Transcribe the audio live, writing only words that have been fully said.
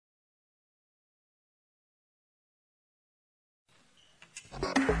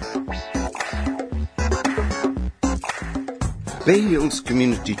Bay Hills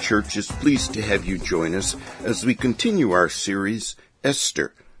Community Church is pleased to have you join us as we continue our series,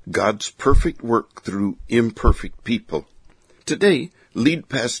 Esther, God's Perfect Work Through Imperfect People. Today, lead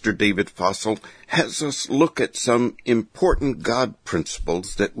pastor David Fossil has us look at some important God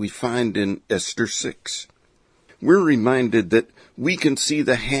principles that we find in Esther 6. We're reminded that we can see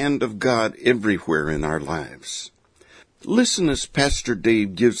the hand of God everywhere in our lives. Listen as Pastor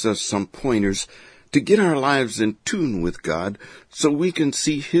Dave gives us some pointers to get our lives in tune with God so we can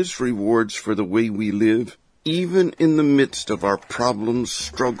see His rewards for the way we live, even in the midst of our problems,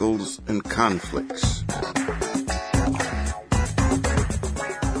 struggles, and conflicts.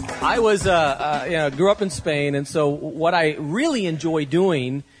 I grew up in Spain, and so what I really enjoy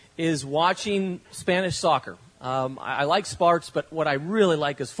doing is watching Spanish soccer. I like sports, but what I really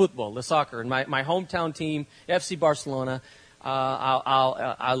like is football, the soccer. And my hometown team, FC Barcelona,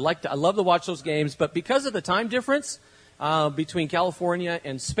 I love to watch those games, but because of the time difference between California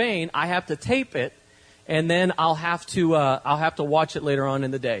and Spain, I have to tape it, and then I'll have to watch it later on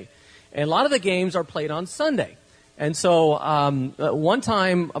in the day. And a lot of the games are played on Sunday. And so one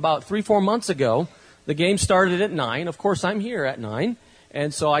time, about 3-4 months ago, the game started at 9. Of course, I'm here at 9,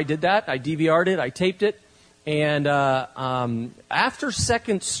 and so I did that. I DVR'd it, I taped it, and after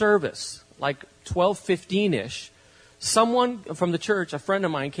second service, like 12:15-ish. Someone from the church, a friend of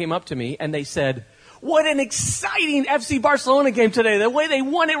mine, came up to me and they said, "What an exciting FC Barcelona game today. The way they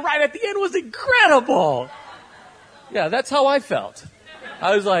won it right at the end was incredible." Yeah, that's how I felt.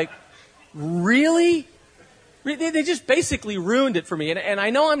 I was like, really? They just basically ruined it for me. And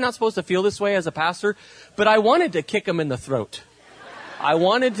I know I'm not supposed to feel this way as a pastor, but I wanted to kick them in the throat. I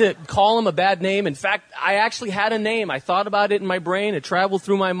wanted to call him a bad name. In fact, I actually had a name. I thought about it in my brain. It traveled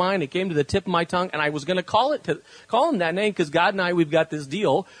through my mind. It came to the tip of my tongue, and I was going to call him that name because God and I, we've got this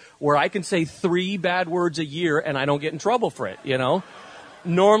deal where I can say 3 bad words a year and I don't get in trouble for it, you know.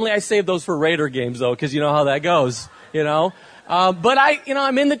 Normally I save those for Raider games, though, because you know how that goes, you know. But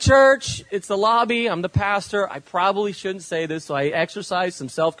I'm in the church. It's the lobby. I'm the pastor. I probably shouldn't say this, so I exercised some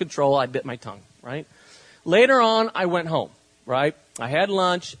self-control. I bit my tongue, right? Later on, I went home, right? I had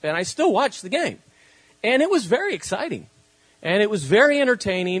lunch, and I still watched the game. And it was very exciting. And it was very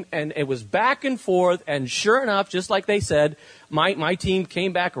entertaining, and it was back and forth. And sure enough, just like they said, my team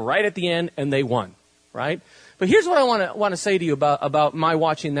came back right at the end, and they won, right? But here's what I want to say to you about my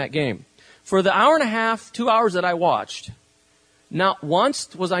watching that game. For the hour and a half, 2 hours that I watched, not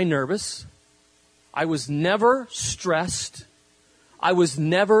once was I nervous. I was never stressed. I was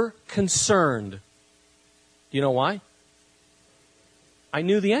never concerned. Do you know why? I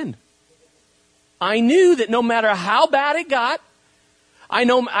knew the end. I knew that no matter how bad it got,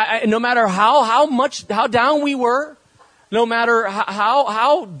 no matter how down we were, no matter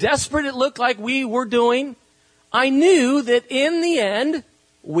how desperate it looked like we were doing, I knew that in the end,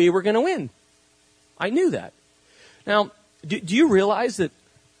 we were going to win. I knew that. Now, do you realize that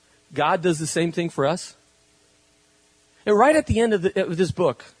God does the same thing for us? And right at the end of this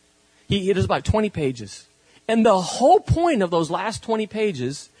book, it is about 20 pages. And the whole point of those last 20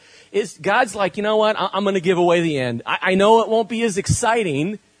 pages is God's like, you know what? I'm going to give away the end. I know it won't be as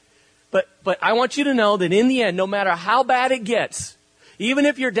exciting, but I want you to know that in the end, no matter how bad it gets, even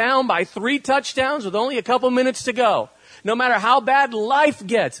if you're down by 3 touchdowns with only a couple minutes to go, no matter how bad life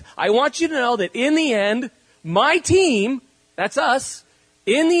gets, I want you to know that in the end, my team, that's us,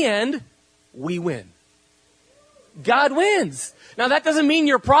 in the end, we win. God wins. Now, that doesn't mean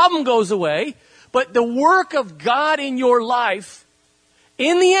your problem goes away. But the work of God in your life,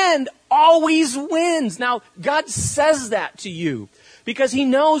 in the end, always wins. Now, God says that to you because He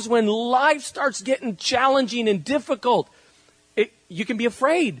knows when life starts getting challenging and difficult, you can be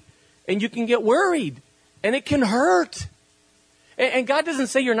afraid and you can get worried and it can hurt. And God doesn't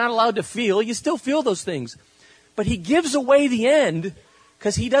say you're not allowed to feel. You still feel those things. But He gives away the end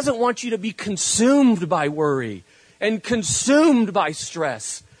because He doesn't want you to be consumed by worry and consumed by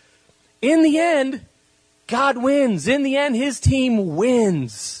stress. In the end, God wins. In the end, His team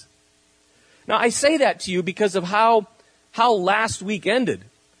wins. Now, I say that to you because of how last week ended.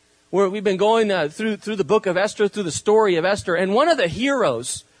 Where we've been going through the book of Esther, through the story of Esther. And one of the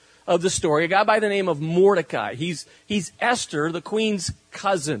heroes of the story, a guy by the name of Mordecai. He's Esther, the queen's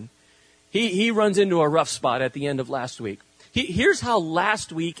cousin. He runs into a rough spot at the end of last week. Here's how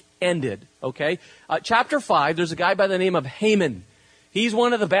last week ended, okay? Chapter 5, there's a guy by the name of Haman. He's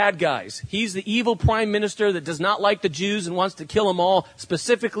one of the bad guys. He's the evil prime minister that does not like the Jews and wants to kill them all,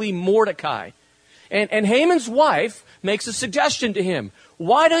 specifically Mordecai. And Haman's wife makes a suggestion to him.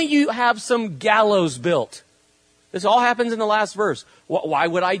 Why don't you have some gallows built? This all happens in the last verse. Why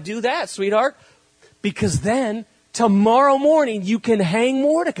would I do that, sweetheart? Because then, tomorrow morning, you can hang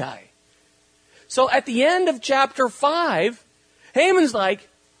Mordecai. So at the end of chapter 5, Haman's like,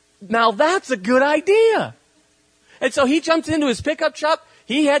 now that's a good idea. And so he jumps into his pickup truck.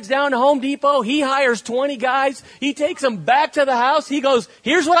 He heads down to Home Depot. He hires 20 guys. He takes them back to the house. He goes,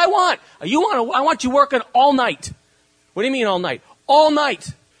 here's what I want. I want you working all night. What do you mean all night? All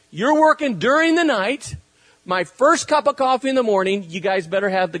night. You're working during the night. My first cup of coffee in the morning, you guys better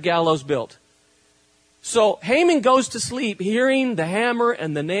have the gallows built. So Haman goes to sleep hearing the hammer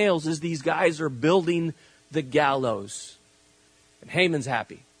and the nails as these guys are building the gallows. And Haman's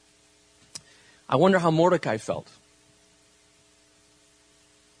happy. I wonder how Mordecai felt.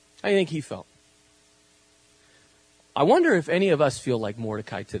 How do you think he felt? I wonder if any of us feel like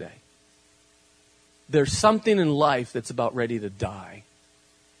Mordecai today. There's something in life that's about ready to die.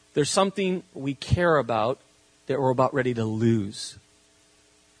 There's something we care about that we're about ready to lose.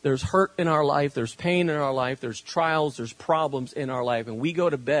 There's hurt in our life, there's pain in our life, there's trials, there's problems in our life, and we go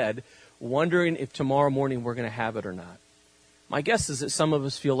to bed wondering if tomorrow morning we're going to have it or not. My guess is that some of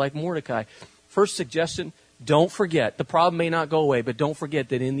us feel like Mordecai. First suggestion, don't forget, the problem may not go away, but don't forget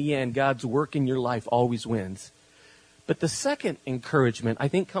that in the end, God's work in your life always wins. But the second encouragement, I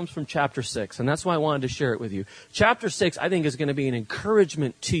think, comes from chapter 6, and that's why I wanted to share it with you. Chapter 6, I think, is going to be an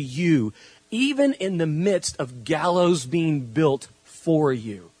encouragement to you, even in the midst of gallows being built for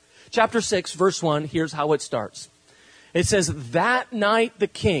you. Chapter 6, verse 1, here's how it starts. It says, that night the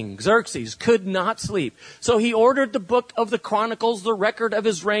king, Xerxes, could not sleep. So he ordered the book of the Chronicles, the record of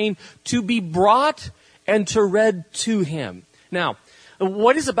his reign, to be brought and to read to him. Now,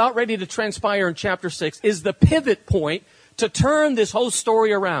 what is about ready to transpire in chapter 6 is the pivot point to turn this whole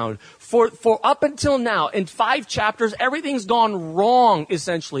story around. For up until now, in 5 chapters, everything's gone wrong,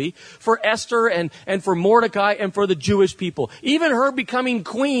 essentially, for Esther and for Mordecai and for the Jewish people. Even her becoming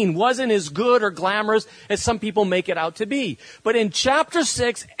queen wasn't as good or glamorous as some people make it out to be. But in chapter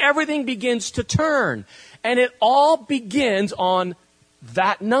 6, everything begins to turn. And it all begins on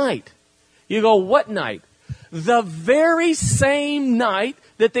that night. You go, what night? The very same night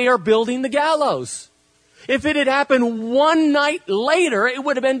that they are building the gallows. If it had happened one night later, it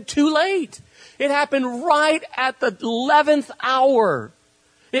would have been too late. It happened right at the 11th hour.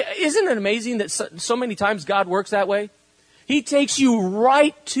 Isn't it amazing that so many times God works that way? He takes you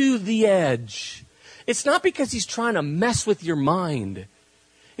right to the edge. It's not because he's trying to mess with your mind.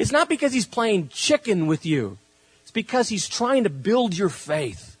 It's not because he's playing chicken with you. It's because he's trying to build your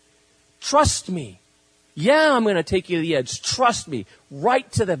faith. Trust me. Yeah, I'm going to take you to the edge. Trust me.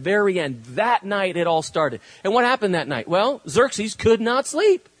 Right to the very end. That night it all started. And what happened that night? Well, Xerxes could not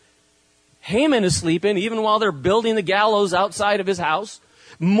sleep. Haman is sleeping even while they're building the gallows outside of his house.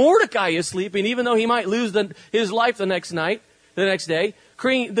 Mordecai is sleeping even though he might lose his life the next day.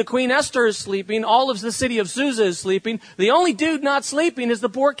 The Queen Esther is sleeping. All of the city of Susa is sleeping. The only dude not sleeping is the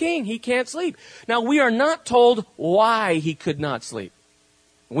poor king. He can't sleep. Now, we are not told why he could not sleep.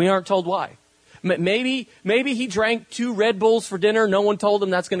 We aren't told why. Maybe he drank 2 Red Bulls for dinner. No one told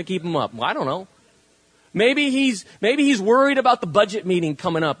him that's going to keep him up. Well, I don't know. Maybe he's worried about the budget meeting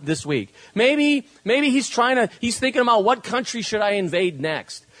coming up this week. Maybe he's thinking about what country should I invade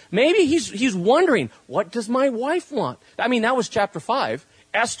next. Maybe he's wondering, what does my wife want? I mean, that was chapter 5.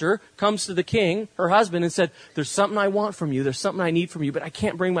 Esther comes to the king, her husband, and said, there's something I want from you. There's something I need from you, but I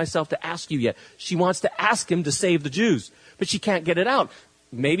can't bring myself to ask you yet. She wants to ask him to save the Jews, but she can't get it out.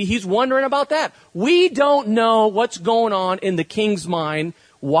 Maybe he's wondering about that. We don't know what's going on in the king's mind,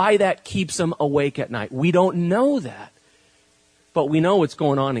 why that keeps him awake at night. We don't know that. But we know what's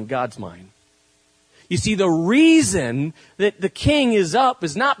going on in God's mind. You see, the reason that the king is up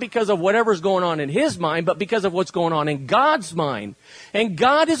is not because of whatever's going on in his mind, but because of what's going on in God's mind. And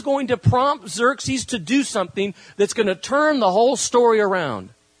God is going to prompt Xerxes to do something that's going to turn the whole story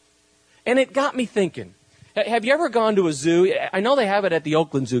around. And it got me thinking. Have you ever gone to a zoo? I know they have it at the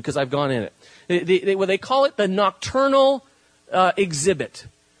Oakland Zoo because I've gone in it. They call it the nocturnal exhibit.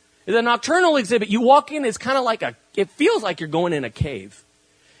 The nocturnal exhibit, you walk in, it's kind of like it feels like you're going in a cave.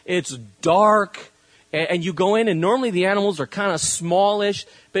 It's dark, and you go in, and normally the animals are kind of smallish,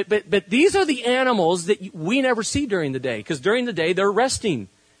 but these are the animals that we never see during the day, because during the day they're resting.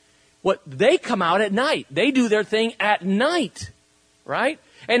 They come out at night. They do their thing at night, right?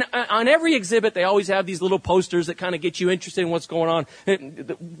 And on every exhibit, they always have these little posters that kind of get you interested in what's going on.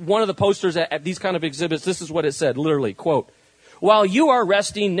 One of the posters at these kind of exhibits, this is what it said, literally, quote, while you are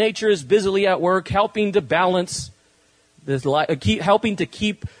resting, nature is busily at work, helping to balance helping to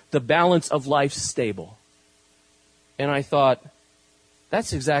keep the balance of life stable. And I thought,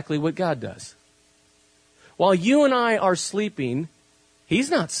 that's exactly what God does. While you and I are sleeping, he's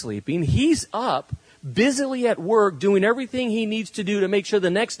not sleeping. He's up, busily at work, doing everything he needs to do to make sure the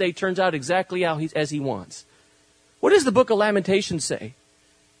next day turns out exactly as he wants. What does the book of Lamentations say?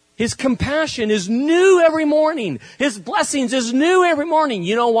 His compassion is new every morning. His blessings is new every morning.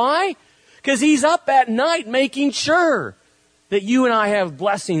 You know why? Because he's up at night making sure that you and I have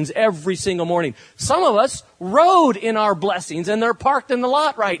blessings every single morning. Some of us rode in our blessings and they're parked in the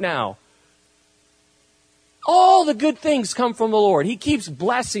lot right now. All the good things come from the Lord. He keeps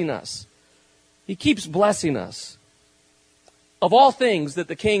blessing us. He keeps blessing us. Of all things that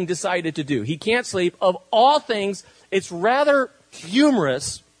the king decided to do, he can't sleep. Of all things, it's rather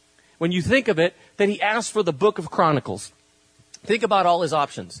humorous when you think of it that he asked for the book of Chronicles. Think about all his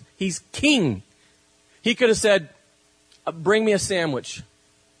options. He's king. He could have said, bring me a sandwich.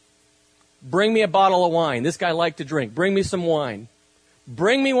 Bring me a bottle of wine. This guy liked to drink. Bring me some wine.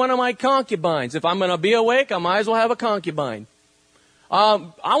 Bring me one of my concubines. If I'm going to be awake, I might as well have a concubine.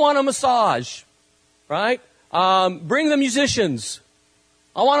 I want a massage, right? Bring the musicians.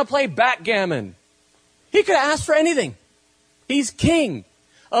 I want to play backgammon. He could ask for anything. He's king.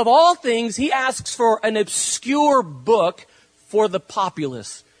 Of all things, he asks for an obscure book for the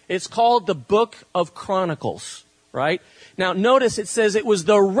populace. It's called the Book of Chronicles, right? Now, notice it says it was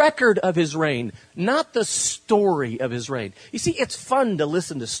the record of his reign, not the story of his reign. You see, it's fun to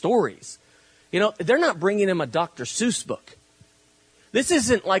listen to stories. You know, they're not bringing him a Dr. Seuss book. This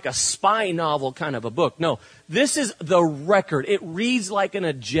isn't like a spy novel kind of a book. No, this is the record. It reads like an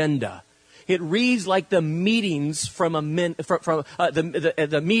agenda. It reads like the meetings from a minutes from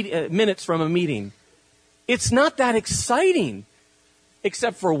a meeting. It's not that exciting,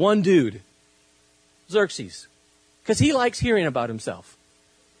 except for one dude, Xerxes, because he likes hearing about himself.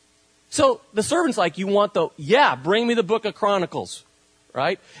 So the servant's like, bring me the book of Chronicles,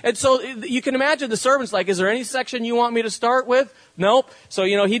 right? And so you can imagine the servant's like, is there any section you want me to start with? Nope. So,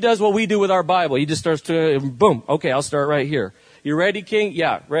 he does what we do with our Bible. He just starts to, boom, okay, I'll start right here. You ready, King?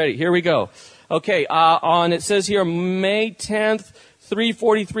 Yeah, ready. Here we go. Okay, it says here, May 10th,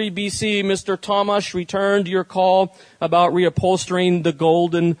 343 BC, Mr. Tomash returned your call about reupholstering the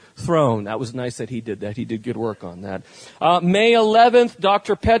golden throne. That was nice that he did that. He did good work on that. May 11th,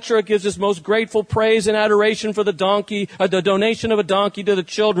 Dr. Petra gives his most grateful praise and adoration for the donation of a donkey to the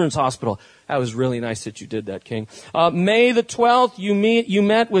children's hospital. That was really nice that you did that, King. May the 12th, you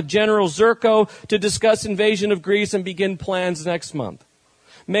met with General Zerko to discuss invasion of Greece and begin plans next month.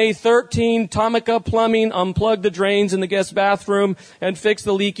 May 13, Tomica Plumbing unplugged the drains in the guest bathroom and fixed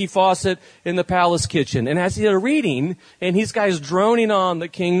the leaky faucet in the palace kitchen. And as they're reading, and these guys droning on, the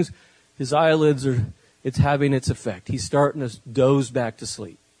king's, his eyelids it's having its effect. He's starting to doze back to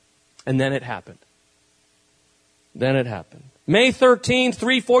sleep. And then it happened. May 13,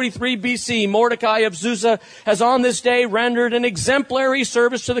 343 BC, Mordecai of Susa has on this day rendered an exemplary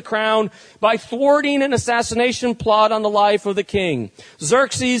service to the crown by thwarting an assassination plot on the life of the king.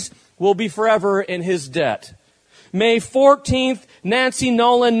 Xerxes will be forever in his debt. May 14th, Nancy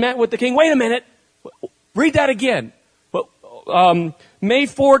Nolan met with the king. Wait a minute. Read that again. May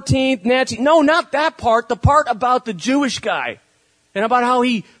 14th, Nancy. No, not that part. The part about the Jewish guy and about how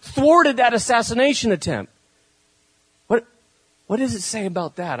he thwarted that assassination attempt. What does it say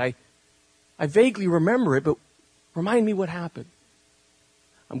about that? I vaguely remember it, but remind me what happened.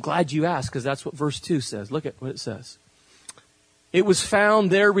 I'm glad you asked, because that's what verse 2 says. Look at what it says. It was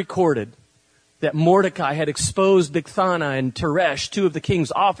found there recorded that Mordecai had exposed Bigthana and Teresh, two of the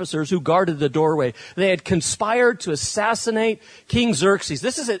king's officers who guarded the doorway. They had conspired to assassinate King Xerxes.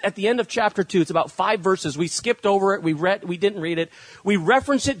 This is at the end of chapter 2. It's about 5 verses. We skipped over it. We didn't read it. We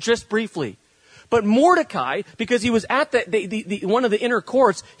referenced it just briefly. But Mordecai, because he was at one of the inner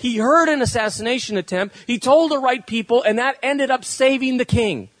courts, he heard an assassination attempt. He told the right people, and that ended up saving the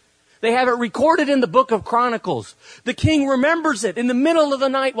king. They have it recorded in the book of Chronicles. The king remembers it in the middle of the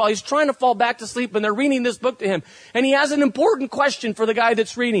night while he's trying to fall back to sleep, and they're reading this book to him. And he has an important question for the guy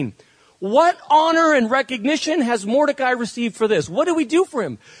that's reading. What honor and recognition has Mordecai received for this? What did we do for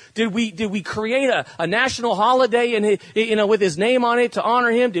him? Did we create a national holiday and with his name on it to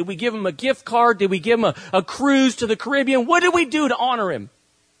honor him? Did we give him a gift card? Did we give him a cruise to the Caribbean? What did we do to honor him?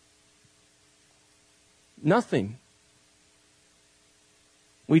 Nothing.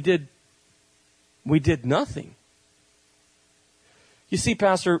 We did nothing. You see,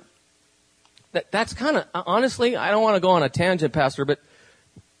 Pastor, that's kind of, honestly, I don't want to go on a tangent, Pastor, but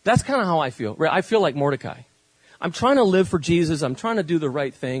that's kind of how I feel. I feel like Mordecai. I'm trying to live for Jesus. I'm trying to do the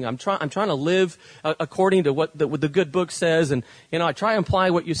right thing. I'm trying to live according to what the good book says. And, I try and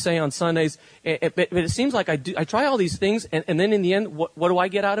apply what you say on Sundays. But it seems like I try all these things. And then in the end, what do I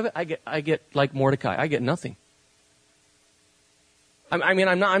get out of it? I get like Mordecai. I get nothing.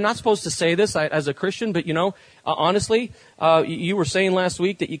 I'm not supposed to say this as a Christian, but honestly, you were saying last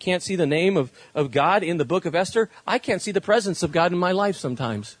week that you can't see the name of God in the book of Esther. I can't see the presence of God in my life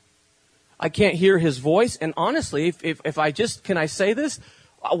sometimes. I can't hear His voice, and honestly, if can I say this?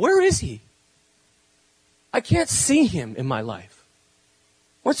 Where is He? I can't see Him in my life.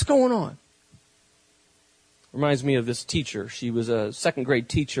 What's going on? Reminds me of this teacher. She was a second grade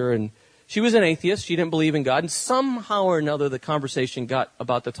teacher, and she was an atheist. She didn't believe in God. And somehow or another, the conversation got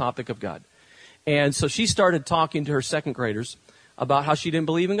about the topic of God. And so she started talking to her second graders about how she didn't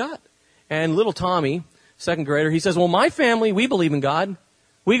believe in God. And little Tommy, second grader, he says, well, my family, we believe in God.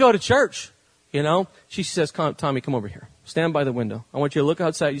 We go to church, She says, Tommy, come over here. Stand by the window. I want you to look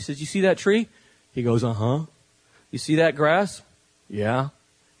outside. He says, you see that tree? He goes, uh-huh. You see that grass? Yeah.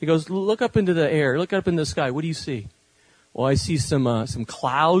 He goes, look up into the air. Look up into the sky. What do you see? Well, I see some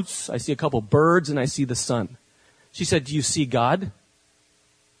clouds. I see a couple birds, and I see the sun. She said, do you see God?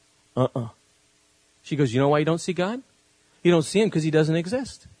 She goes, you know why you don't see God? You don't see Him because He doesn't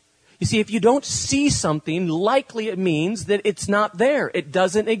exist. You see, if you don't see something, likely it means that it's not there. It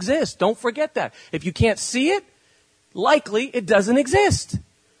doesn't exist. Don't forget that. If you can't see it, likely it doesn't exist.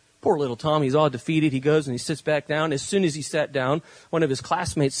 Poor little Tommy's all defeated. He goes and he sits back down. As soon as he sat down, one of his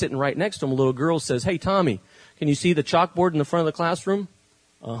classmates sitting right next to him, a little girl, says, hey, Tommy, can you see the chalkboard in the front of the classroom?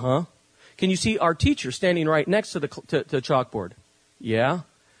 Uh-huh. Can you see our teacher standing right next to the chalkboard? Yeah.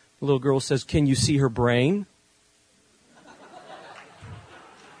 The little girl says, can you see her brain?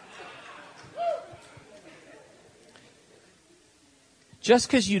 Just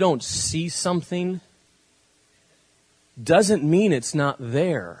because you don't see something doesn't mean it's not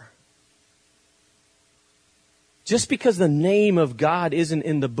there. Just because the name of God isn't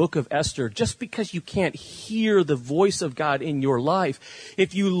in the book of Esther, just because you can't hear the voice of God in your life,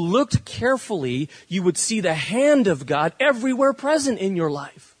 if you looked carefully, you would see the hand of God everywhere present in your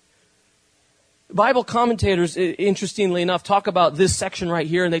life. Bible commentators, interestingly enough, talk about this section right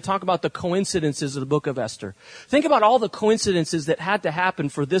here, and they talk about the coincidences of the book of Esther. Think about all the coincidences that had to happen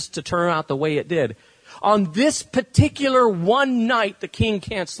for this to turn out the way it did. On this particular one night, the king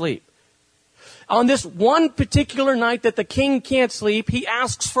can't sleep. On this one particular night that the king can't sleep, he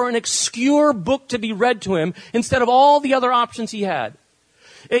asks for an obscure book to be read to him instead of all the other options he had.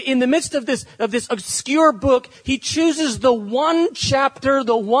 In the midst of this obscure book, he chooses the one chapter,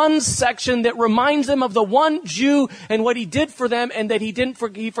 the one section that reminds him of the one Jew and what he did for them, and that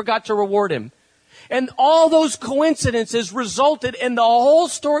he forgot to reward him. And all those coincidences resulted in the whole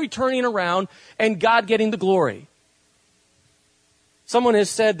story turning around and God getting the glory. Someone has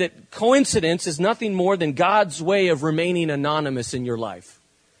said that coincidence is nothing more than God's way of remaining anonymous in your life.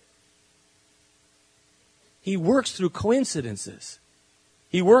 He works through coincidences.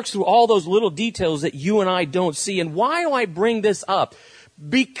 He works through all those little details that you and I don't see. And why do I bring this up?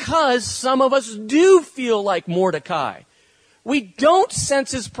 Because some of us do feel like Mordecai. We don't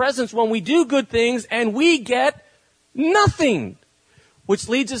sense His presence when we do good things, and we get nothing. Which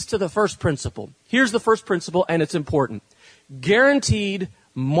leads us to the first principle. Here's the first principle, and it's important. Guaranteed,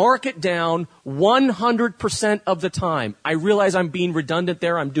 mark it down 100% of the time. I realize I'm being redundant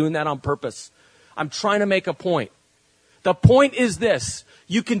there. I'm doing that on purpose. I'm trying to make a point. The point is this.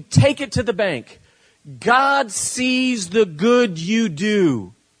 You can take it to the bank. God sees the good you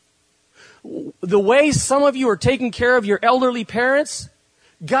do. The way some of you are taking care of your elderly parents,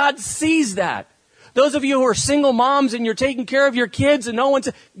 God sees that. Those of you who are single moms and you're taking care of your kids and no one's,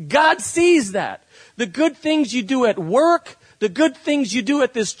 God sees that. The good things you do at work, the good things you do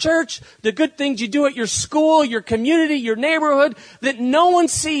at this church, the good things you do at your school, your community, your neighborhood, that no one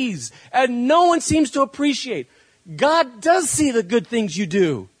sees and no one seems to appreciate. God does see the good things you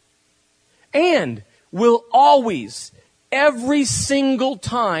do and will always, every single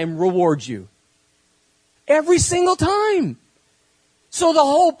time, reward you. Every single time. So the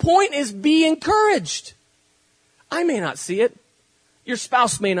whole point is be encouraged. I may not see it. Your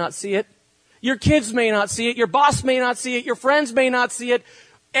spouse may not see it. Your kids may not see it. Your boss may not see it. Your friends may not see it.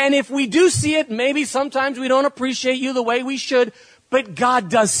 And if we do see it, maybe sometimes we don't appreciate you the way we should, but God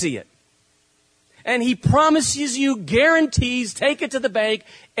does see it. And He promises you, guarantees, take it to the bank,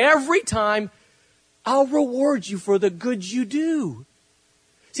 every time, I'll reward you for the good you do.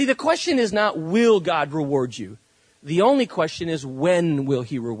 See, the question is not, will God reward you? The only question is, when will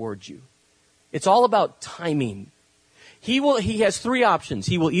He reward you? It's all about timing. He has three options.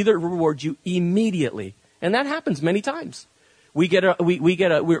 He will either reward you immediately. And that happens many times. We get a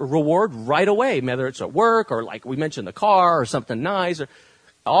reward right away, whether it's at work or like we mentioned the car or something nice. Or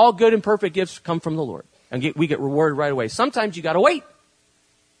all good and perfect gifts come from the Lord. And we get rewarded right away. Sometimes you got to wait.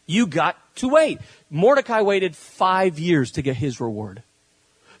 You got to wait. Mordecai waited 5 years to get his reward.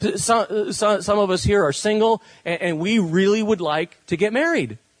 Some of us here are single and we really would like to get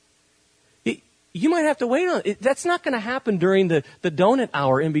married. You might have to wait on it. That's not going to happen during the donut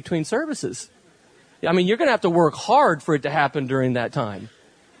hour in between services. I mean, you're going to have to work hard for it to happen during that time.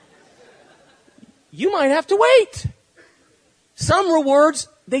 You might have to wait. Some rewards,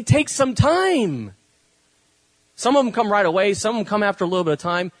 they take some time. Some of them come right away. Some of them come after a little bit of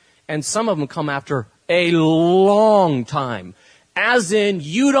time. And some of them come after a long time. As in,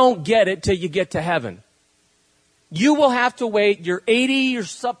 you don't get it till you get to heaven. You will have to wait your 80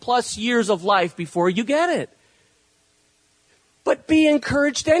 or plus years of life before you get it. But be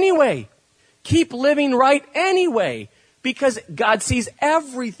encouraged anyway. Keep living right anyway, because God sees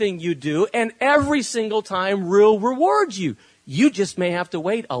everything you do, and every single time will reward you. You just may have to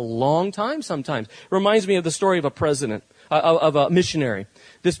wait a long time sometimes. Reminds me of the story of a missionary.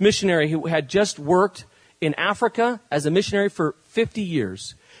 This missionary who had just worked in Africa as a missionary for 50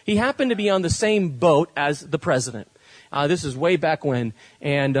 years. He happened to be on the same boat as the president. This is way back when.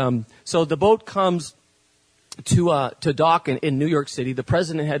 And so the boat comes to dock in New York City. The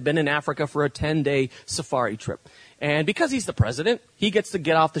president had been in Africa for a 10-day safari trip. And because he's the president, he gets to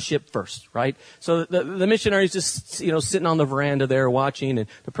get off the ship first, right? So the missionary's just, sitting on the veranda there watching, and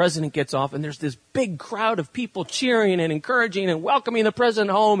the president gets off, and there's this big crowd of people cheering and encouraging and welcoming the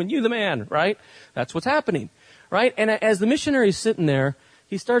president home, and you the man, right? That's what's happening, right? And as the missionary's sitting there,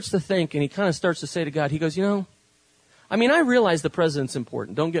 he starts to think, and he kind of starts to say to God, he goes, I realize the president's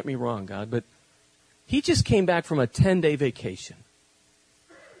important. Don't get me wrong, God, but he just came back from a 10-day vacation.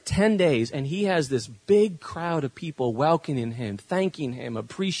 10 days, and he has this big crowd of people welcoming him, thanking him,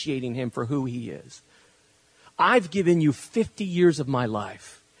 appreciating him for who he is. I've given you 50 years of my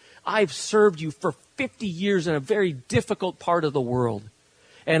life. I've served you for 50 years in a very difficult part of the world.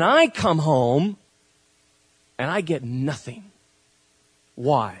 And I come home, and I get nothing.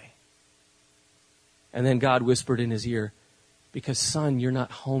 Why? And then God whispered in his ear, because, son, you're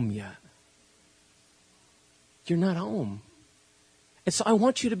not home yet. You're not home. And so I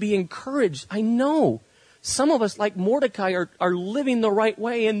want you to be encouraged. I know some of us, like Mordecai, are living the right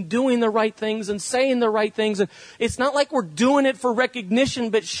way and doing the right things and saying the right things. And it's not like we're doing it for recognition,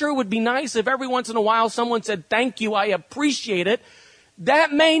 but sure would be nice if every once in a while someone said, thank you, I appreciate it.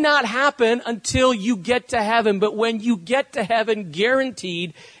 That may not happen until you get to heaven. But when you get to heaven,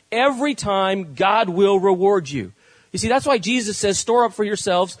 guaranteed, every time God will reward you. You see, that's why Jesus says, store up for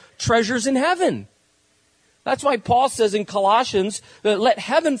yourselves treasures in heaven. That's why Paul says in Colossians, that let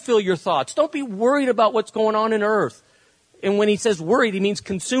heaven fill your thoughts. Don't be worried about what's going on in earth. And when he says worried, he means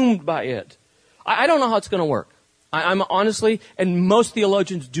consumed by it. I don't know how it's going to work. I'm honestly, and most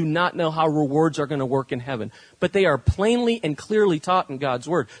theologians do not know how rewards are going to work in heaven. But they are plainly and clearly taught in God's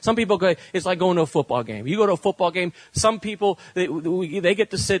Word. Some people go, it's like going to a football game. You go to a football game, some people, they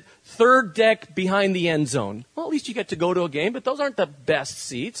get to sit third deck behind the end zone. Well, at least you get to go to a game, but those aren't the best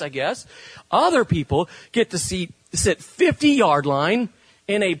seats, I guess. Other people get to sit 50-yard line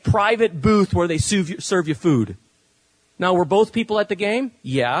in a private booth where they serve you food. Now, were both people at the game?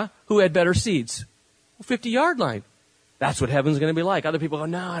 Yeah. Who had better seats? 50-yard line. That's what heaven's going to be like. Other people go,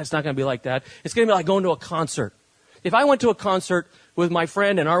 no, it's not going to be like that. It's going to be like going to a concert. If I went to a concert with my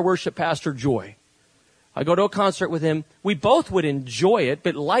friend and our worship pastor, Joy, I go to a concert with him, we both would enjoy it,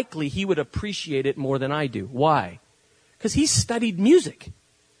 but likely he would appreciate it more than I do. Why? Because he studied music.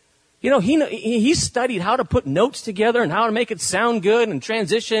 He studied how to put notes together and how to make it sound good and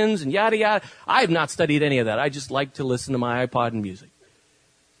transitions and yada, yada. I have not studied any of that. I just like to listen to my iPod and music.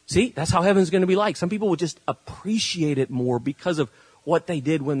 See, that's how heaven's going to be like. Some people will just appreciate it more because of what they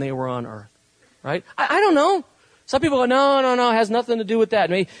did when they were on earth, right? I don't know. Some people go, no, it has nothing to do with that.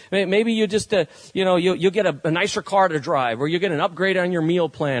 Maybe you just, you'll get a nicer car to drive, or you get an upgrade on your meal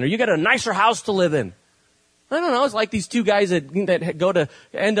plan, or you get a nicer house to live in. I don't know. It's like these two guys that go to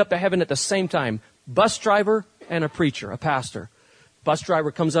end up at heaven at the same time. Bus driver and a preacher, a pastor. Bus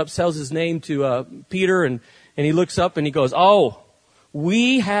driver comes up, sells his name to Peter, and he looks up and he goes,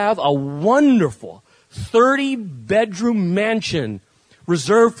 we have a wonderful 30-bedroom mansion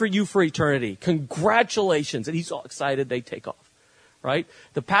reserved for you for eternity. Congratulations. And he's all excited. They take off, right?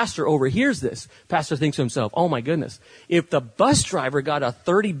 The pastor overhears this. Pastor thinks to himself, oh my goodness, if the bus driver got a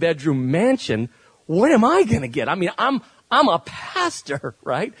 30-bedroom mansion, what am I going to get? I'm a pastor,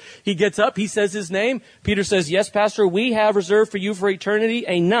 right? He gets up. He says his name. Peter says, yes, pastor, we have reserved for you for eternity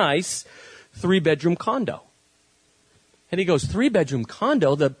a nice 3-bedroom condo. And he goes, 3-bedroom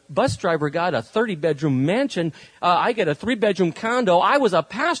condo? The bus driver got a 30-bedroom mansion. I get a 3-bedroom condo. I was a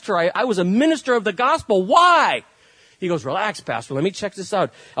pastor. I was a minister of the gospel. Why? He goes, relax, pastor. Let me check this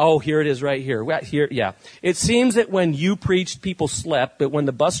out. Oh, here it is right here. Here, yeah. It seems that when you preached, people slept, but when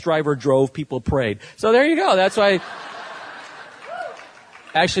the bus driver drove, people prayed. So there you go. That's why.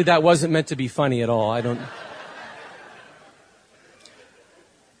 Actually, that wasn't meant to be funny at all. I don't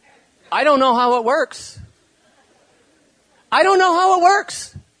know how it works. I don't know how it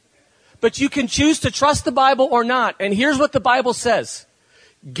works. But you can choose to trust the Bible or not. And here's what the Bible says.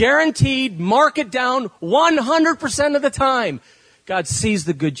 Guaranteed, mark it down 100% of the time. God sees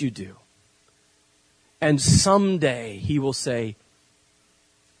the good you do. And someday He will say,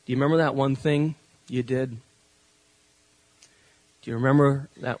 do you remember that one thing you did? Do you remember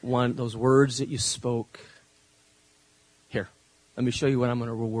those words that you spoke? Here, let me show you what I'm going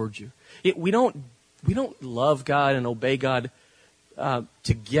to reward you. We don't love God and obey God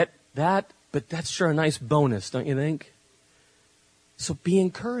to get that, but that's sure a nice bonus, don't you think? So be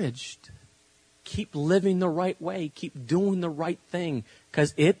encouraged. Keep living the right way. Keep doing the right thing,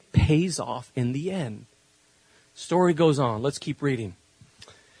 because it pays off in the end. Story goes on. Let's keep reading.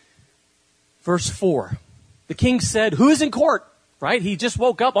 Verse 4. The king said, who's in court? Right? He just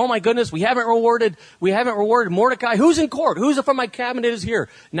woke up. Oh my goodness, we haven't rewarded Mordecai. Who's in court? Who's from my cabinet is here?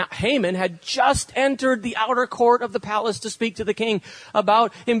 Now Haman had just entered the outer court of the palace to speak to the king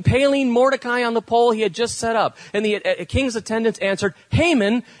about impaling Mordecai on the pole he had just set up. And the king's attendants answered,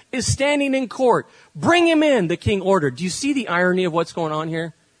 Haman is standing in court. Bring him in, the king ordered. Do you see the irony of what's going on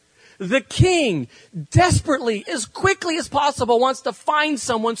here? The king desperately, as quickly as possible, wants to find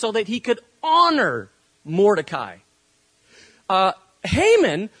someone so that he could honor Mordecai.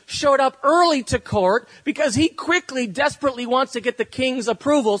 Haman showed up early to court because he quickly, desperately wants to get the king's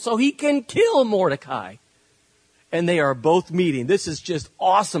approval so he can kill Mordecai. And they are both meeting. This is just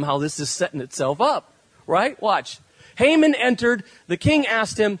awesome how this is setting itself up, right? Watch. Haman entered. The king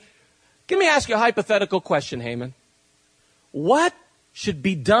asked him, let me ask you a hypothetical question, Haman. What should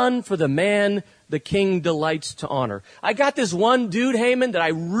be done for the man the king delights to honor? I got this one dude, Haman, that I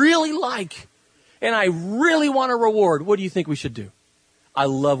really like. And I really want to reward. What do you think we should do? I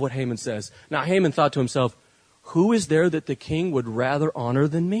love what Haman says. Now, Haman thought to himself, who is there that the king would rather honor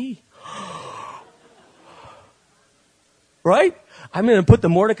than me? Right? I'm going to put the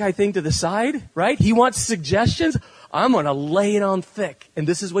Mordecai thing to the side, right? He wants suggestions. I'm going to lay it on thick. And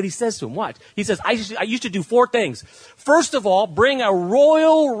this is what he says to him. Watch. He says, I used to do 4 things. First of all, bring a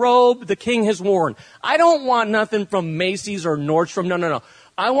royal robe the king has worn. I don't want nothing from Macy's or Nordstrom. No.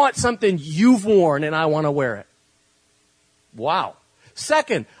 I want something you've worn and I want to wear it. Wow.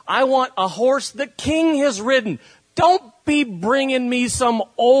 Second, I want a horse the king has ridden. Don't be bringing me some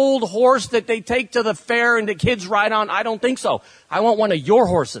old horse that they take to the fair and the kids ride on. I don't think so. I want one of your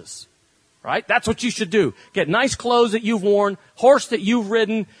horses. Right? That's what you should do. Get nice clothes that you've worn, horse that you've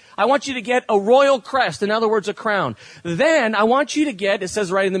ridden. I want you to get a royal crest, in other words, a crown. Then I want you to get, it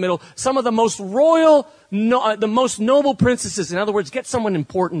says right in the middle, some of the most royal, the most noble princesses. In other words, get someone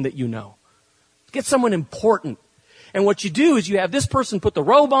important that you know. Get someone important. And what you do is you have this person put the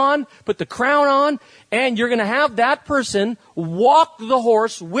robe on, put the crown on, and you're going to have that person walk the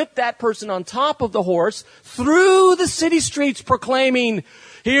horse with that person on top of the horse through the city streets proclaiming,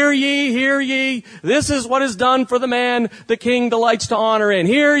 hear ye, this is what is done for the man the king delights to honor in.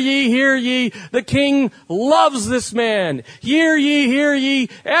 Hear ye, the king loves this man. Hear ye,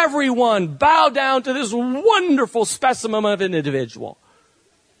 everyone bow down to this wonderful specimen of an individual.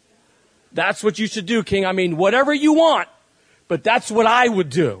 That's what you should do, king. I mean, whatever you want, but that's what I would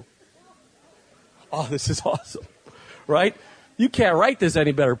do. Oh, this is awesome, right? You can't write this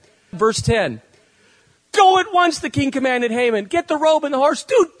any better. Verse 10. Go at once, the king commanded Haman. Get the robe and the horse.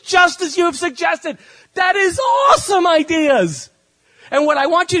 Do just as you have suggested. That is awesome ideas. And what I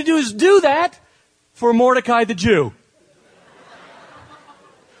want you to do is do that for Mordecai the Jew.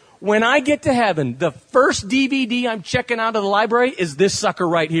 When I get to heaven, the first DVD I'm checking out of the library is this sucker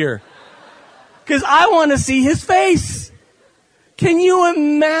right here. Because I want to see his face. Can you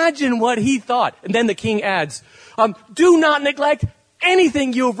imagine what he thought? And then the king adds, do not neglect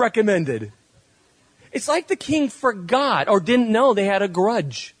anything you have recommended. It's like the king forgot or didn't know they had a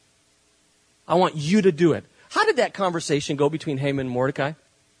grudge. I want you to do it. How did that conversation go between Haman and Mordecai?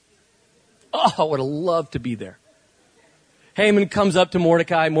 Oh, I would have loved to be there. Haman comes up to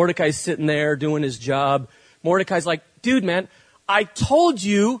Mordecai. Mordecai's sitting there doing his job. Mordecai's like, dude, man, I told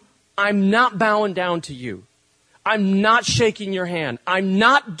you I'm not bowing down to you. I'm not shaking your hand. I'm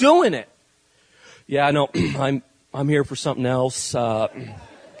not doing it. Yeah, I know. I'm here for something else.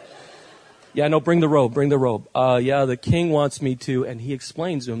 Yeah, no, bring the robe, bring the robe. Yeah, the king wants me to, and he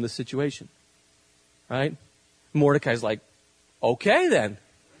explains to him the situation. Right? Mordecai's like, okay then.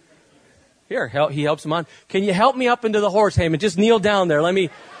 Here, he helps him on. Can you help me up into the horse, Haman? Just kneel down there. Let me...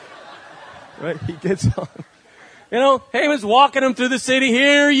 Right? He gets on. You know, Haman's walking him through the city.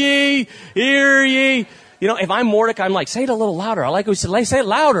 Hear ye, hear ye. You know, if I'm Mordecai, I'm like, say it a little louder. I like what he said, say it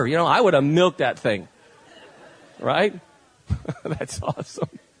louder. You know, I would have milked that thing. Right? That's awesome.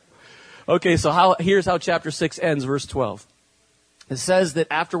 Okay, so here's how chapter 6 ends, verse 12. It says that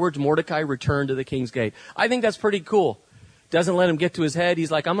afterwards Mordecai returned to the king's gate. I think that's pretty cool. Doesn't let him get to his head.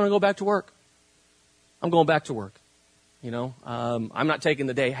 He's like, I'm going to go back to work. I'm going back to work. You know, I'm not taking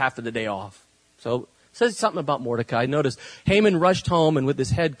half of the day off. So it says something about Mordecai. Notice, Haman rushed home and with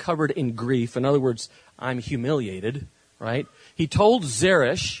his head covered in grief. In other words, I'm humiliated, right? He told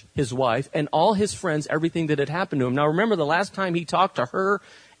Zeresh, his wife, and all his friends everything that had happened to him. Now remember, the last time he talked to her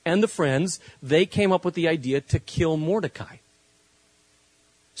and the friends, they came up with the idea to kill Mordecai.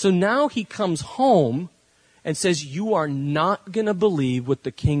 So now he comes home and says, you are not going to believe what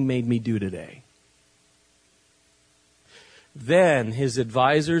the king made me do today. Then his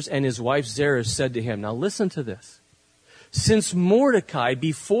advisors and his wife Zeresh said to him, now listen to this. Since Mordecai,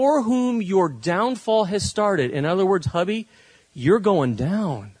 before whom your downfall has started, in other words, hubby, you're going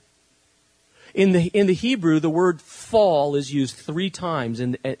down. In the Hebrew, the word fall is used 3 times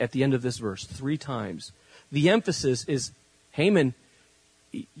at the end of this verse, 3 times. The emphasis is, Haman,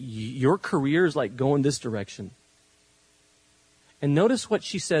 your career is like going this direction. And notice what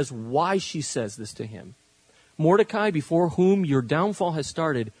she says, why she says this to him. Mordecai, before whom your downfall has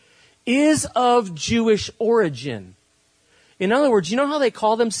started, is of Jewish origin. In other words, you know how they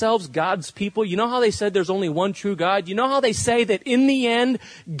call themselves God's people? You know how they said there's only one true God? You know how they say that in the end,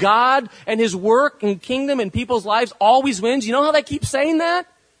 God and His work and kingdom and people's lives always wins? You know how they keep saying that?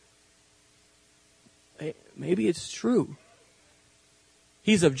 Maybe it's true.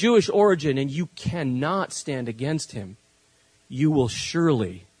 He's of Jewish origin and you cannot stand against him. You will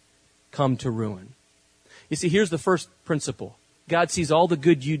surely come to ruin. You see, here's the first principle. God sees all the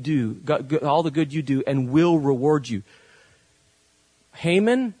good you do, and will reward you.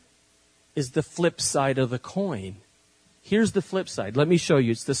 Haman is the flip side of the coin. Here's the flip side. Let me show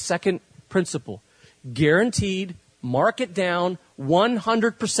you. It's the second principle. Guaranteed, mark it down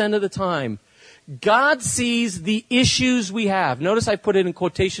 100% of the time. God sees the issues we have. Notice I put it in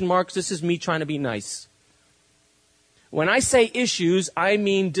quotation marks. This is me trying to be nice. When I say issues, I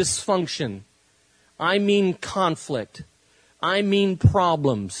mean dysfunction. I mean conflict. I mean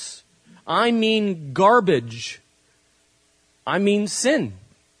problems. I mean garbage. I mean sin.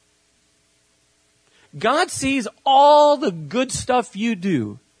 God sees all the good stuff you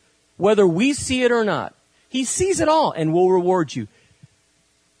do, whether we see it or not. He sees it all and will reward you.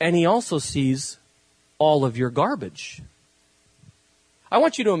 And He also sees all of your garbage. I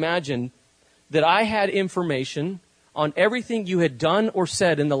want you to imagine that I had information on everything you had done or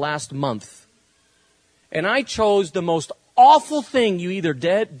said in the last month. And I chose the most awful thing you either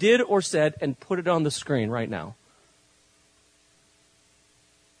did or said and put it on the screen right now.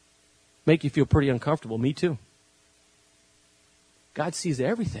 Make you feel pretty uncomfortable. Me too. God sees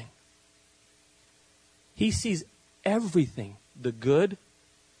everything. He sees everything. The good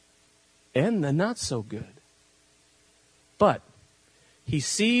and the not so good. But He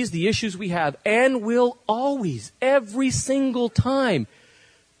sees the issues we have and will always, every single time,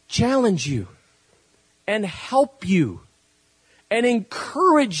 challenge you and help you and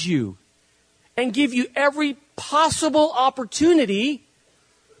encourage you and give you every possible opportunity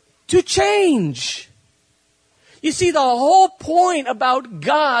to change. You see, the whole point about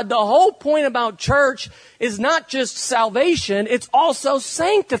God, the whole point about church is not just salvation, it's also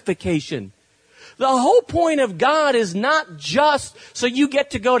sanctification. The whole point of God is not just so you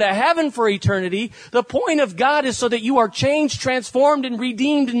get to go to heaven for eternity. The point of God is so that you are changed, transformed, and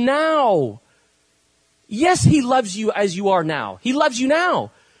redeemed now. Yes, He loves you as you are now. He loves you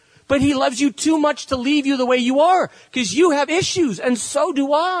now. But He loves you too much to leave you the way you are, because you have issues, and so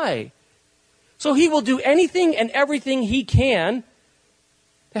do I. So He will do anything and everything He can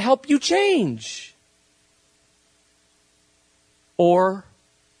to help you change. Or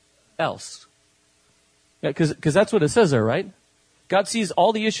else. Because that's what it says there, right? God sees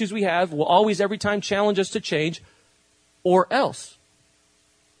all the issues we have, will always every time challenge us to change, or else.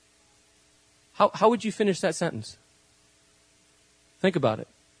 How would you finish that sentence? Think about it.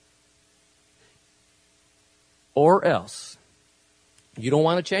 Or else. You don't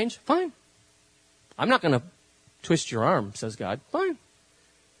want to change? Fine. I'm not going to twist your arm, says God. Fine.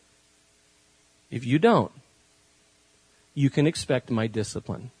 If you don't, you can expect my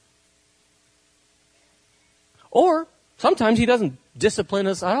discipline. Or sometimes he doesn't discipline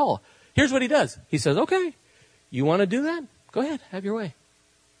us at all. Here's what he does. He says, okay, you want to do that? Go ahead, have your way.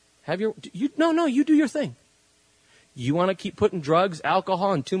 You do your thing. You want to keep putting drugs,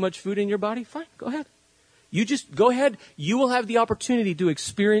 alcohol, and too much food in your body? Fine, go ahead. You just go ahead. You will have the opportunity to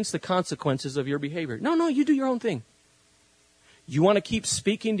experience the consequences of your behavior. No, you do your own thing. You want to keep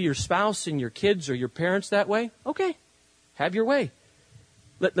speaking to your spouse and your kids or your parents that way? Okay, have your way.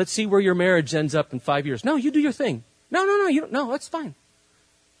 Let's see where your marriage ends up in 5 years. No, you do your thing. No, that's fine.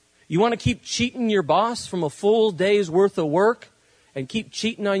 You want to keep cheating your boss from a full day's worth of work and keep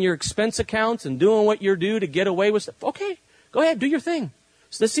cheating on your expense accounts and doing what you're due to get away with stuff? Okay, go ahead, do your thing.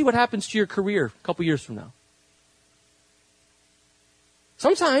 So let's see what happens to your career a couple years from now.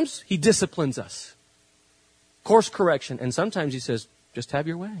 Sometimes he disciplines us. Course correction. And sometimes he says, just have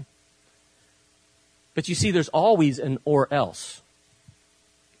your way. But you see, there's always an or else.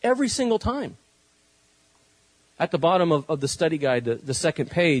 Every single time. At the bottom of the study guide, the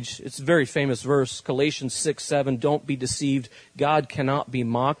second page, it's a very famous verse, Galatians 6:7, don't be deceived. God cannot be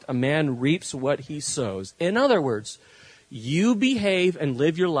mocked. A man reaps what he sows. In other words, you behave and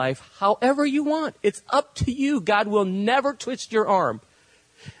live your life however you want. It's up to you. God will never twist your arm.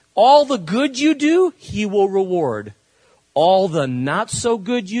 All the good you do, he will reward. All the not so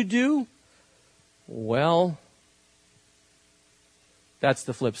good you do, well, that's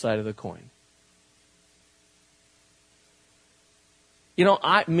the flip side of the coin. You know,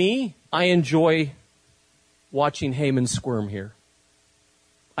 I enjoy watching Haman squirm here.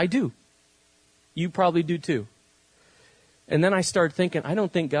 I do. You probably do too. And then I start thinking, I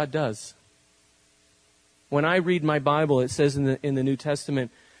don't think God does. When I read my Bible, it says in the New Testament,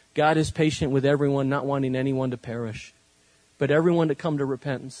 God is patient with everyone, not wanting anyone to perish, but everyone to come to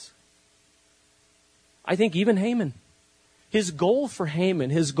repentance. I think even Haman, his goal for Haman,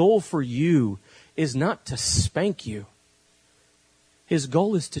 his goal for you is not to spank you. His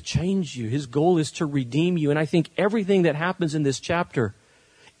goal is to change you. His goal is to redeem you. And I think everything that happens in this chapter,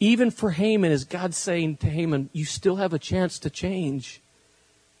 even for Haman, is God saying to Haman, you still have a chance to change.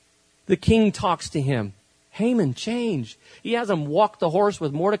 The king talks to him. Haman, change. He has him walk the horse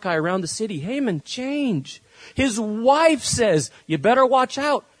with Mordecai around the city. Haman, change. His wife says, you better watch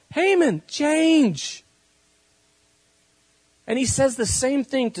out. Haman, change. And he says the same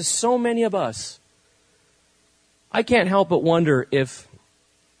thing to so many of us. I can't help but wonder if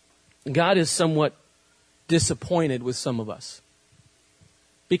God is somewhat disappointed with some of us.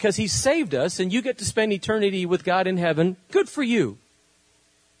 Because he saved us and you get to spend eternity with God in heaven. Good for you.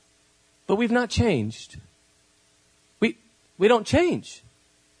 But we've not changed. We don't change.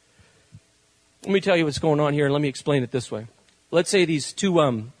 Let me tell you what's going on here and let me explain it this way. Let's say these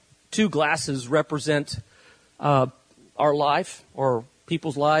two glasses represent our life or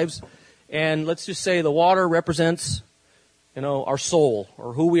people's lives. And let's just say the water represents, our soul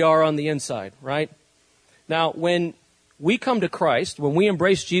or who we are on the inside, right? Now, when we come to Christ, when we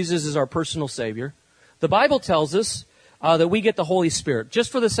embrace Jesus as our personal Savior, the Bible tells us that we get the Holy Spirit.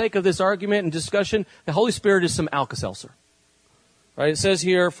 Just for the sake of this argument and discussion, the Holy Spirit is some Alka-Seltzer. Right? It says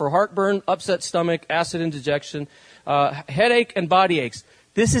here, for heartburn, upset stomach, acid indigestion, headache, and body aches.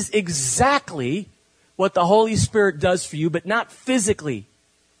 This is exactly what the Holy Spirit does for you, but not physically.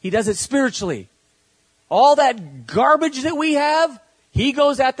 He does it spiritually. All that garbage that we have, he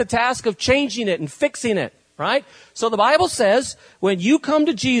goes at the task of changing it and fixing it, right? So the Bible says, when you come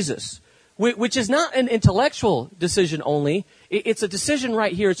to Jesus, which is not an intellectual decision only, it's a decision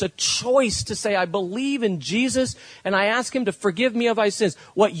right here. It's a choice to say, I believe in Jesus and I ask him to forgive me of my sins.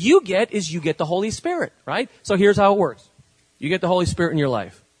 What you get is you get the Holy Spirit, right? So here's how it works. You get the Holy Spirit in your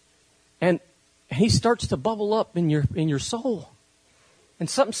life. And he starts to bubble up in your soul. And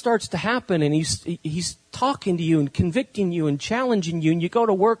something starts to happen and he's talking to you and convicting you and challenging you. And you go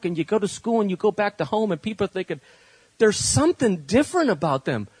to work and you go to school and you go back to home and people are thinking, there's something different about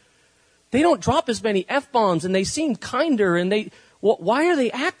them. They don't drop as many F-bombs and they seem kinder and why are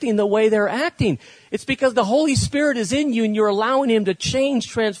they acting the way they're acting? It's because the Holy Spirit is in you and you're allowing him to change,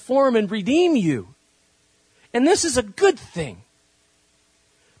 transform, and redeem you. And this is a good thing.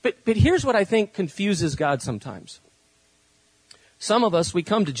 But here's what I think confuses God sometimes. Some of us, we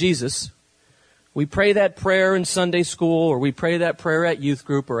come to Jesus, we pray that prayer in Sunday school, or we pray that prayer at youth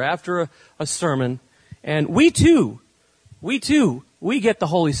group, or after a sermon, and we too, we get the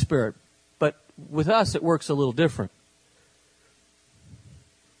Holy Spirit. But with us, it works a little different.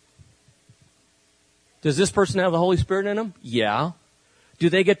 Does this person have the Holy Spirit in them? Yeah. Do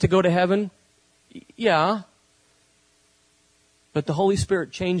they get to go to heaven? Yeah. But the Holy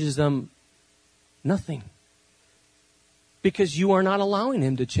Spirit changes them nothing. Because you are not allowing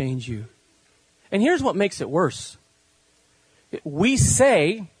him to change you. And here's what makes it worse. We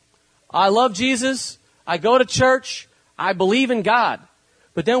say, I love Jesus, I go to church, I believe in God.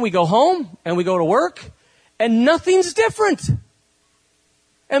 But then we go home and we go to work and nothing's different.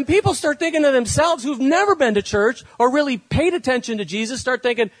 And people start thinking to themselves who've never been to church or really paid attention to Jesus, start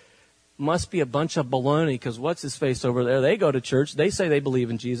thinking, must be a bunch of baloney, because what's his face over there? They go to church, they say they believe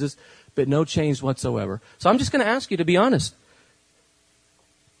in Jesus, but no change whatsoever. So I'm just going to ask you to be honest.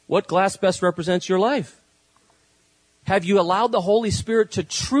 What glass best represents your life? Have you allowed the Holy Spirit to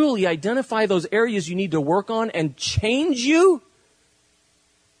truly identify those areas you need to work on and change you?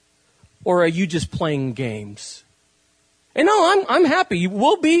 Or are you just playing games? And no, I'm happy.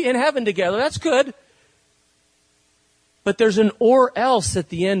 We'll be in heaven together. That's good. But there's an or else at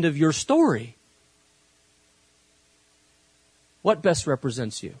the end of your story. What best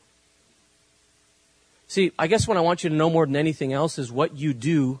represents you? See, I guess what I want you to know more than anything else is what you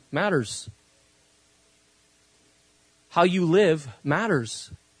do matters. How you live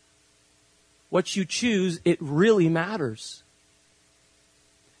matters. What you choose, it really matters.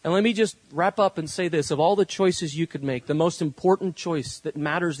 And let me just wrap up and say this. Of all the choices you could make, the most important choice that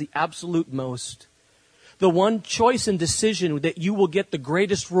matters the absolute most, the one choice and decision that you will get the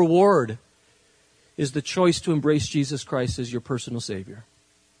greatest reward, is the choice to embrace Jesus Christ as your personal Savior.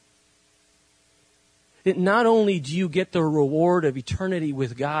 That not only do you get the reward of eternity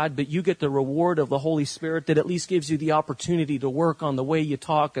with God, but you get the reward of the Holy Spirit that at least gives you the opportunity to work on the way you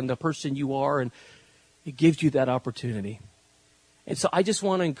talk and the person you are, and it gives you that opportunity. And so I just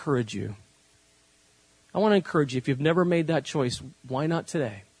want to encourage you. I want to encourage you, if you've never made that choice, why not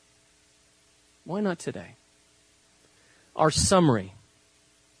today? Why not today? Our summary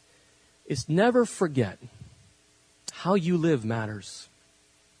is never forget how you live matters.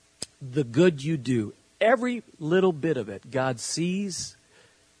 The good you do, every little bit of it, God sees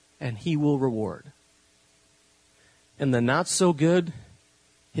and He will reward. And the not so good,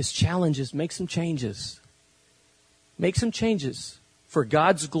 His challenge is make some changes. Make some changes for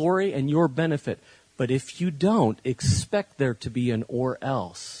God's glory and your benefit. But if you don't, expect there to be an or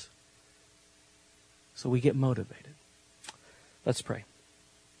else. So we get motivated. Let's pray.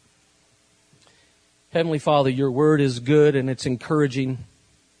 Heavenly Father, your word is good and it's encouraging.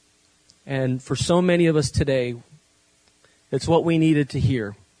 And for so many of us today, it's what we needed to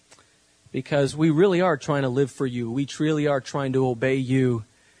hear. Because we really are trying to live for you. We truly are trying to obey you.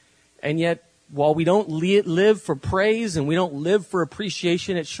 And yet, while we don't live for praise and we don't live for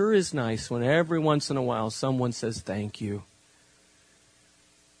appreciation, it sure is nice when every once in a while someone says thank you.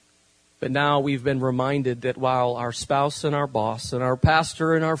 But now we've been reminded that while our spouse and our boss and our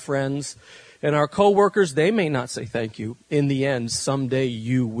pastor and our friends and our co-workers, they may not say thank you, in the end, someday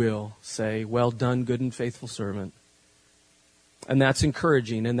you will say, well done, good and faithful servant. And that's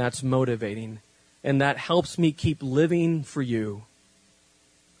encouraging and that's motivating. And that helps me keep living for you.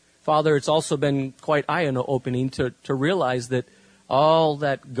 Father, it's also been quite eye-opening to realize that all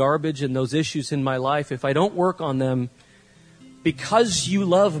that garbage and those issues in my life, if I don't work on them, because you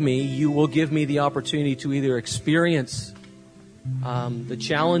love me, you will give me the opportunity to either experience the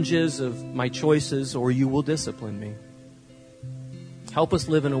challenges of my choices, or you will discipline me. Help us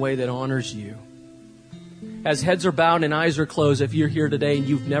live in a way that honors you. As heads are bowed and eyes are closed, if you're here today and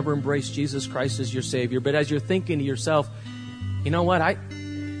you've never embraced Jesus Christ as your Savior, but as you're thinking to yourself, you know what,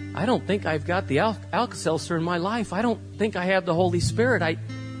 I don't think I've got the Alka-Seltzer in my life. I don't think I have the Holy Spirit.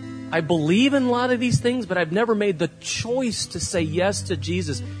 I believe in a lot of these things, but I've never made the choice to say yes to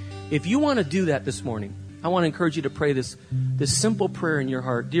Jesus. If you want to do that this morning, I want to encourage you to pray this simple prayer in your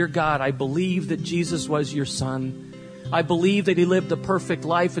heart. Dear God, I believe that Jesus was your Son. I believe that He lived a perfect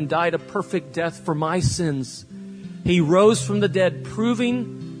life and died a perfect death for my sins. He rose from the dead,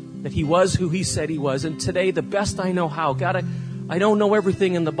 proving that He was who He said He was. And today, the best I know how, God, I don't know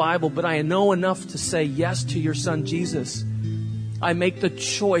everything in the Bible, but I know enough to say yes to your Son, Jesus. I make the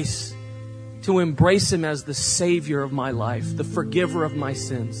choice to embrace Him as the Savior of my life, the forgiver of my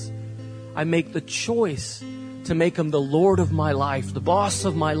sins. I make the choice to make Him the Lord of my life, the boss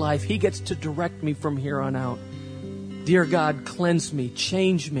of my life. He gets to direct me from here on out. Dear God, cleanse me,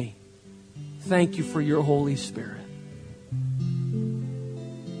 change me. Thank you for your Holy Spirit.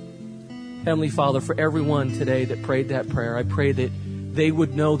 Heavenly Father, for everyone today that prayed that prayer, I pray that they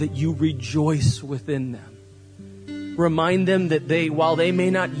would know that you rejoice within them. Remind them that while they may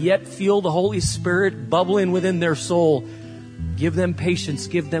not yet feel the Holy Spirit bubbling within their soul, give them patience,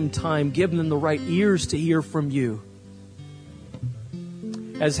 give them time, give them the right ears to hear from you.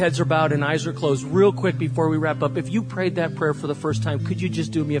 as heads are bowed and eyes are closed, real quick before we wrap up, if you prayed that prayer for the first time, could you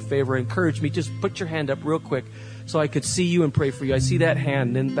just do me a favor, encourage me, just put your hand up real quick so I could see you and pray for you. I see that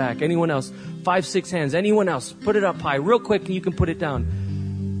hand in the back. Anyone else? 5, 6 hands. Anyone else? Put it up high real quick and you can put it down.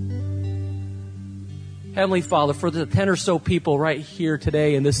 Heavenly Father, for the 10 or so people right here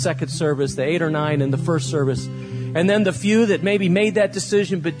today in this second service, the 8 or 9 in the first service, and then the few that maybe made that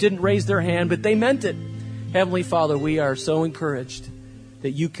decision but didn't raise their hand, but they meant it. Heavenly Father, we are so encouraged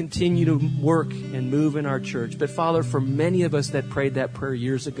that you continue to work and move in our church. But Father, for many of us that prayed that prayer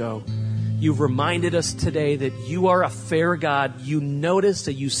years ago, you've reminded us today that you are a fair God. You notice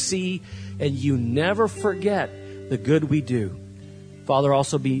and you see and you never forget the good we do. Father,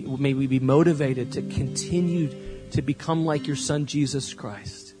 also may we be motivated to continue to become like your Son, Jesus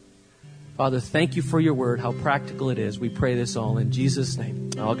Christ. Father, thank you for your word, how practical it is. We pray this all in Jesus'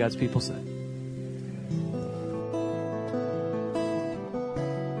 name. All God's people said.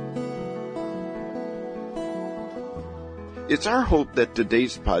 It's our hope that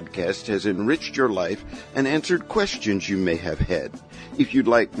today's podcast has enriched your life and answered questions you may have had. If you'd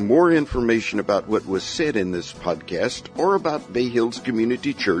like more information about what was said in this podcast or about Bay Hills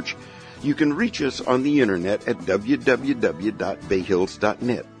Community Church, you can reach us on the internet at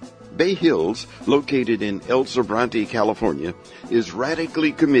www.bayhills.net. Bay Hills, located in El Sobrante, California, is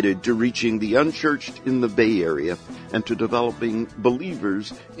radically committed to reaching the unchurched in the Bay Area and to developing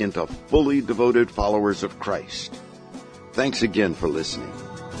believers into fully devoted followers of Christ. Thanks again for listening.